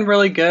 It's been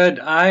really good.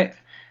 I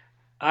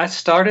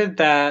started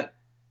that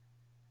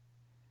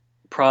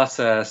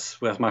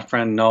process with my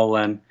friend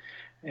Nolan,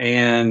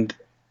 and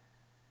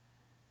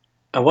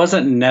I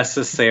wasn't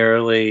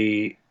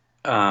necessarily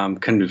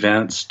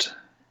convinced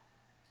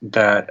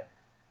that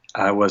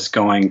I was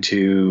going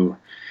to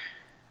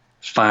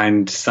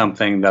find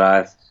something that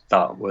I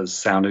thought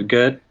sounded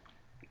good.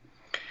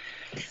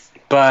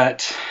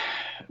 But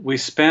we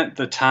spent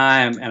the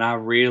time, and I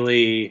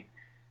really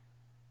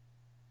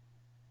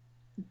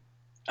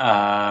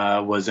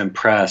was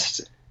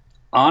impressed.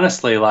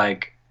 Honestly,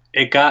 like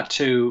it got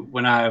to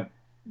when I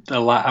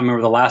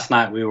remember one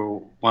night we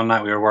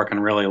were working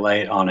really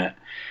late on it,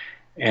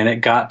 and it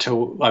got to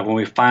like when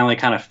we finally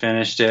kind of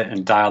finished it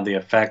and dialed the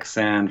effects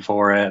in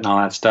for it and all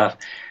that stuff.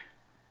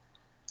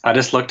 I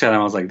just looked at it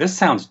and I was like, this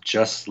sounds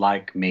just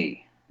like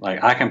me.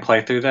 Like I can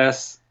play through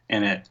this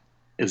and it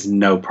is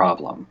no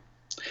problem.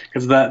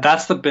 Because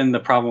that's been the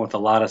problem with a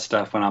lot of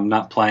stuff when I'm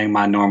not playing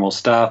my normal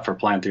stuff or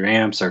playing through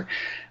amps, or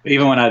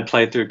even when I'd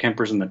played through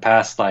Kempers in the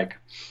past, like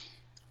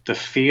the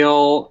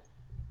feel,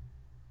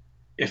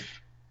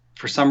 if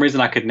for some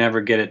reason I could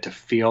never get it to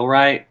feel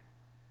right,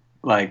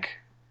 like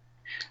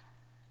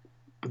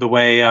the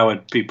way I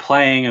would be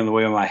playing and the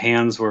way my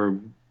hands were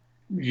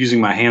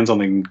using my hands on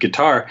the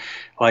guitar,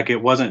 like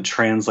it wasn't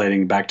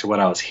translating back to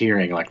what I was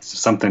hearing, like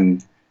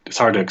something. It's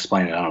hard to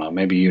explain it. I don't know.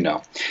 Maybe you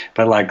know,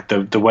 but like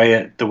the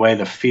way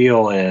the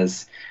feel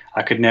is,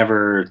 I could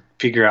never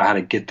figure out how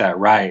to get that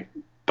right.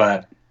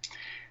 But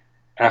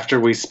after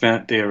we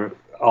spent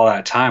all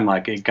that time,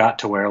 like it got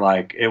to where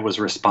like it was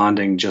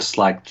responding just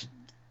like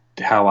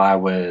how I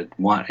would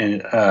want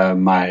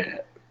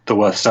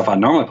the stuff I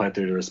normally play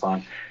through to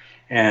respond.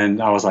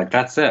 And I was like,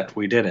 that's it.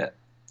 We did it.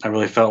 I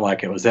really felt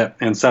like it was it.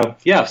 And so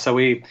yeah, so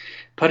we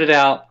put it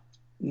out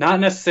not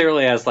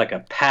necessarily as like a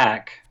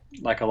pack,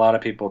 like a lot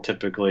of people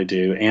typically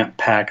do, amp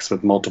packs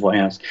with multiple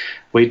amps.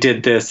 We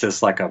did this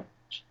as like a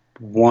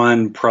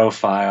one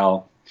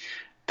profile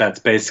that's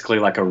basically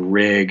like a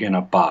rig in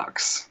a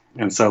box.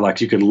 And so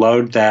like you could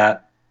load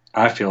that.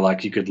 I feel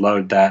like you could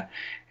load that,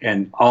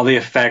 and all the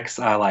effects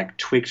I like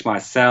tweaked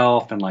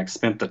myself and like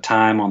spent the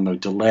time on the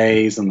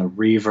delays and the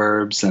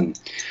reverbs and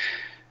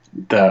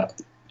the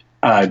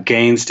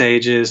gain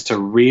stages to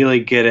really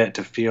get it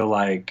to feel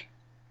like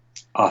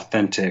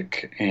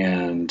authentic,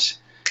 and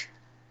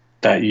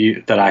that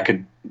I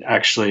could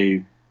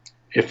actually,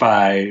 if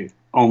I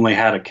only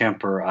had a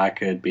Kemper, I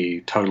could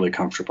be totally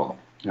comfortable.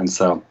 And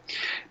so,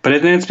 but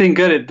it's been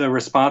good. The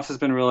response has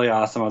been really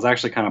awesome. I was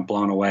actually kind of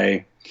blown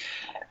away,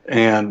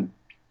 and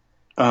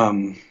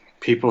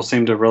people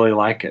seem to really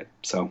like it.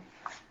 So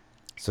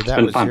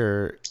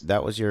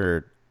that was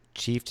your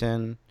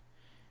Chieftain,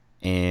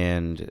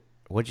 and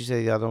what'd you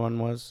say the other one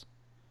was?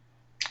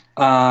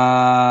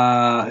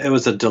 It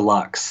was a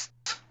deluxe.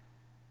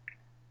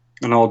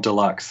 An old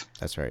deluxe.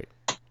 That's right.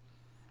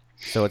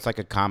 So it's like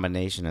a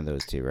combination of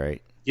those two,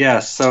 right?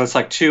 Yes. So it's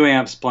like two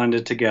amps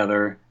blended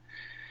together,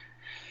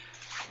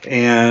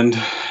 and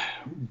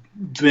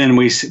then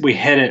we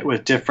hit it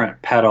with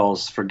different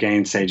pedals for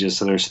gain stages.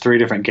 So there's 3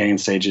 different gain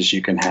stages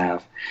you can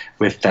have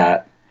with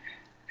that,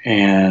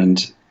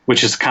 and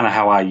which is kind of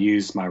how I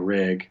use my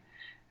rig.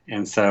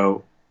 And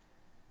so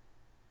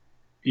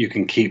you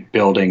can keep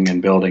building and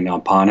building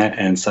upon it,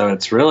 and so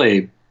it's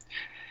really,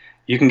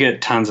 you can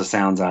get tons of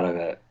sounds out of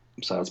it.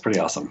 So it's pretty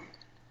awesome.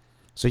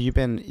 So you've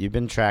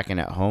been tracking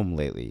at home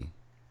lately.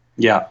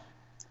 Yeah.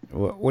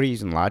 What are you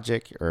using,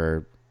 Logic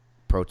or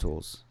Pro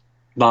Tools?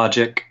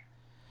 Logic.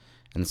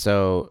 And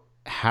so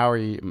how are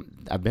you?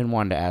 I've been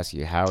wanting to ask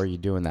you, how are you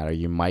doing that? Are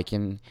you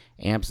miking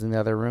amps in the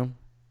other room?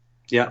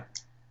 Yeah.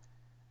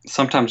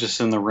 Sometimes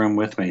just in the room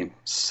with me.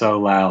 So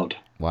loud.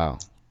 Wow.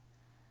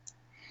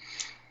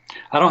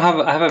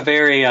 I have a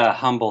very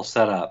humble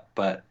setup,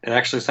 but it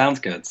actually sounds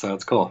good, so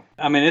it's cool.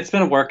 I mean, it's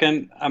been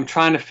working. I'm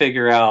trying to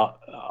figure out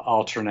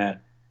alternate,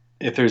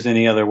 if there's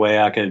any other way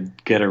I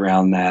could get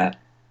around that.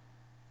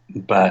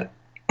 But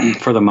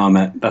for the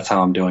moment, that's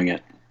how I'm doing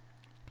it.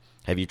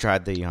 Have you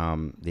tried the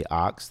aux,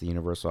 the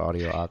Universal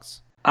Audio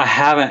aux? I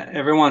haven't.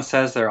 Everyone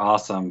says they're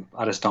awesome.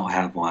 I just don't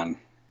have one.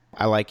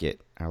 I like it.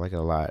 I like it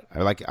a lot.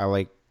 I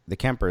like the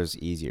Kemper is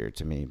easier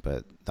to me,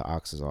 but the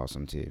aux is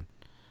awesome too.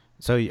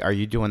 So are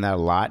you doing that a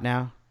lot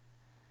now?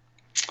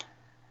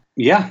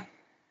 Yeah.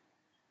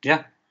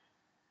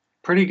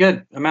 Pretty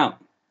good amount.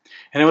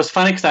 And it was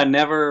funny because I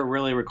never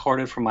really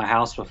recorded from my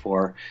house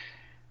before.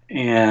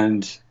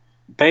 And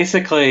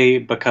basically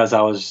because I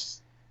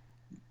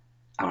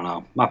don't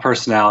know, my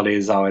personality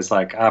is always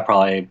like, I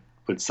probably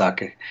would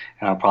suck and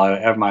it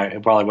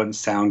probably wouldn't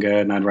sound good,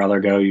 and I'd rather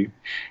go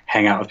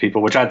hang out with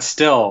people, which I'd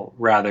still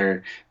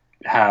rather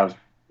have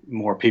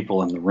more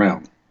people in the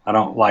room. I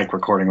don't like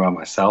recording by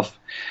myself.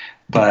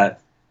 But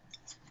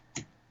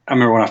I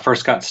remember when I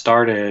first got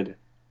started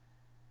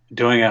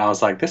doing it, I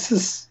was like, this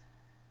is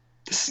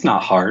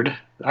not hard.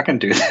 I can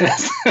do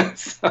this.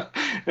 So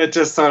it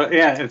just sort of,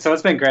 yeah. And so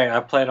it's been great.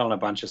 I've played on a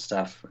bunch of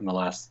stuff in the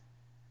last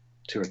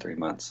 2 or 3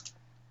 months.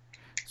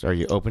 So are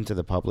you open to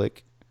the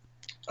public?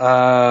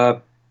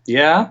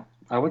 Yeah,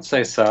 I would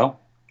say so.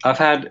 I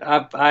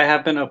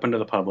have been open to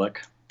the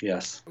public.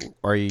 Yes.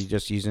 Are you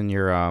just using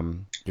your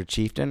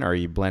Chieftain, or are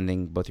you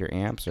blending both your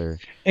amps, or?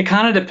 It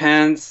kind of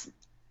depends.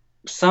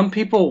 Some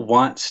people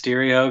want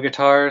stereo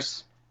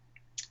guitars.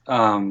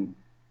 I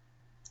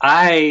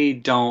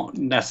don't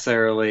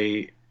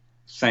necessarily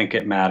think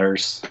it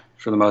matters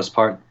for the most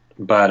part,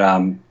 but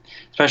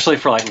especially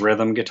for like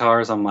rhythm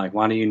guitars, I'm like,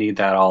 why do you need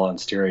that all in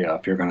stereo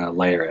if you're going to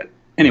layer it?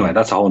 Anyway,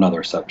 that's a whole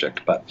nother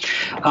subject, but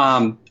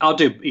I'll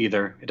do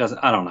either. It doesn't,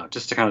 I don't know.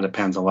 Just kind of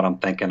depends on what I'm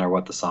thinking or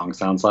what the song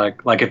sounds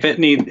like. Like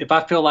if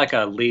I feel like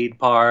a lead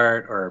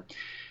part or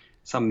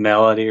some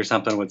melody or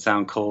something would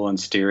sound cool in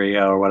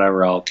stereo or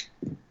whatever, I'll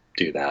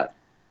do that.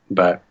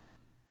 But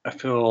I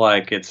feel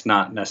like it's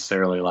not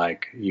necessarily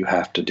like you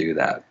have to do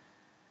that.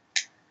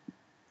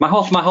 My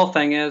whole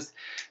thing is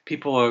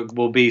people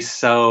will be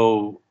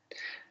so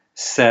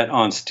set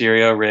on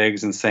stereo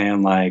rigs and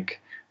saying like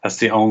that's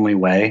the only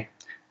way.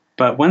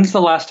 But when's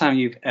the last time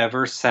you've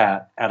ever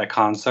sat at a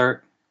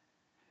concert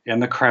in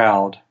the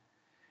crowd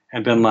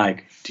and been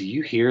like, do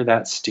you hear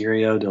that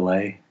stereo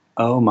delay?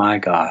 Oh my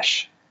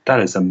gosh, that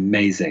is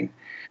amazing.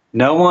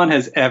 No one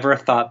has ever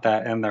thought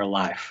that in their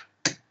life.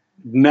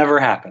 Never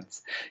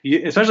happens.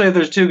 Especially if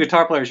there's two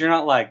guitar players, you're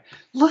not like,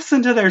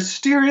 listen to their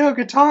stereo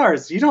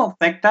guitars. You don't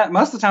think that.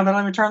 Most of the time they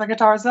don't even turn the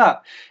guitars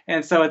up.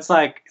 And so it's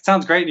like, it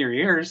sounds great in your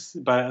ears,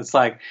 but it's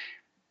like,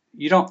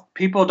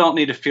 people don't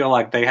need to feel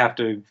like they have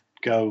to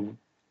go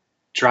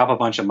drop a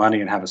bunch of money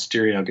and have a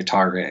stereo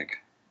guitar rig.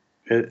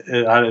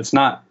 It's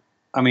not,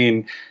 I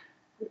mean,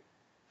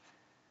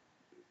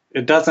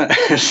 it doesn't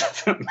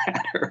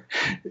matter.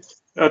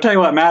 I'll tell you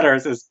what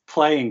matters is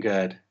playing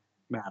good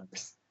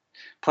matters.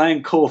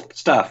 Playing cool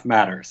stuff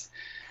matters.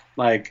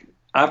 Like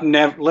I've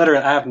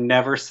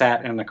never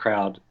sat in the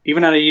crowd,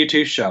 even at a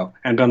U2 show,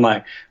 and been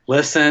like,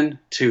 listen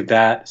to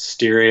that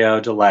stereo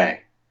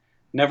delay.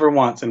 Never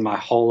once in my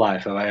whole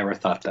life have I ever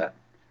thought that.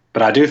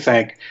 But I do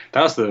think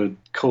that was the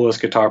coolest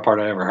guitar part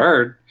I ever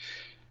heard.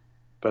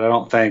 But I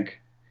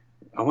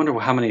wonder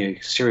how many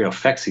stereo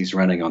effects he's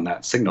running on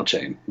that signal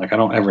chain. Like I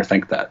don't ever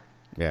think that.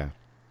 Yeah.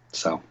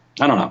 So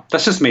I don't know.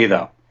 That's just me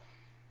though.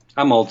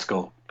 I'm old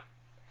school.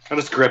 I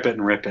just grip it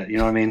and rip it. You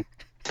know what I mean?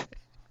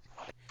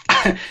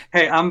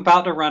 Hey, I'm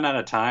about to run out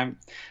of time,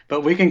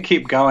 but we can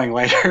keep going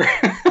later.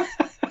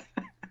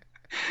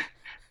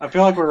 I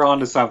feel like we're on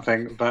to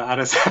something, but I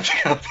just have to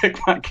go pick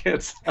my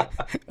kids up.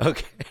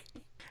 Okay.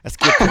 That's a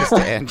good place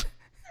to end.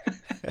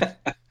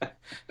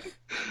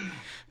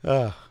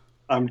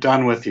 I'm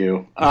done with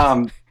you.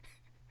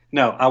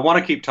 No, I want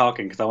to keep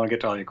talking because I want to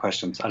get to all your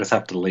questions. I just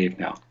have to leave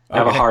now. I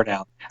have a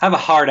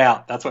hard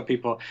out. That's what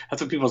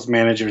people's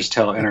managers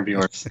tell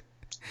interviewers.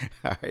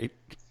 All right.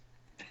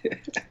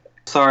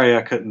 Sorry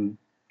I couldn't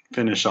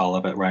finish all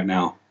of it right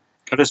now.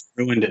 I just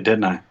ruined it,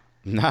 didn't I?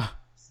 No.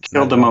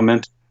 Killed the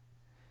momentum.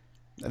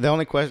 The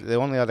only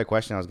other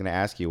question I was going to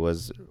ask you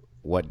was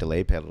what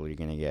delay pedal you're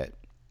going to get.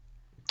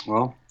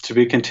 Well, to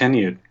be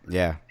continued.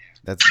 Yeah.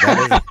 That's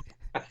a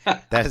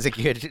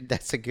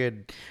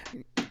good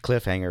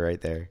cliffhanger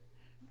right there.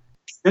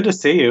 Good to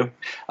see you.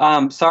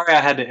 Sorry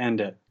I had to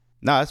end it.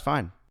 No, that's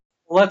fine.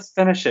 Let's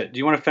finish it. Do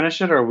you want to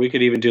finish it, or we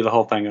could even do the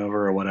whole thing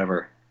over or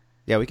whatever?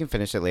 Yeah, we can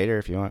finish it later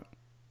if you want.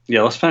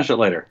 Yeah, let's finish it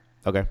later.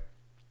 Okay.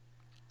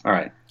 All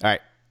right. All right.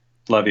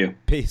 Love you.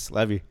 Peace.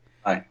 Love you.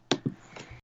 Bye.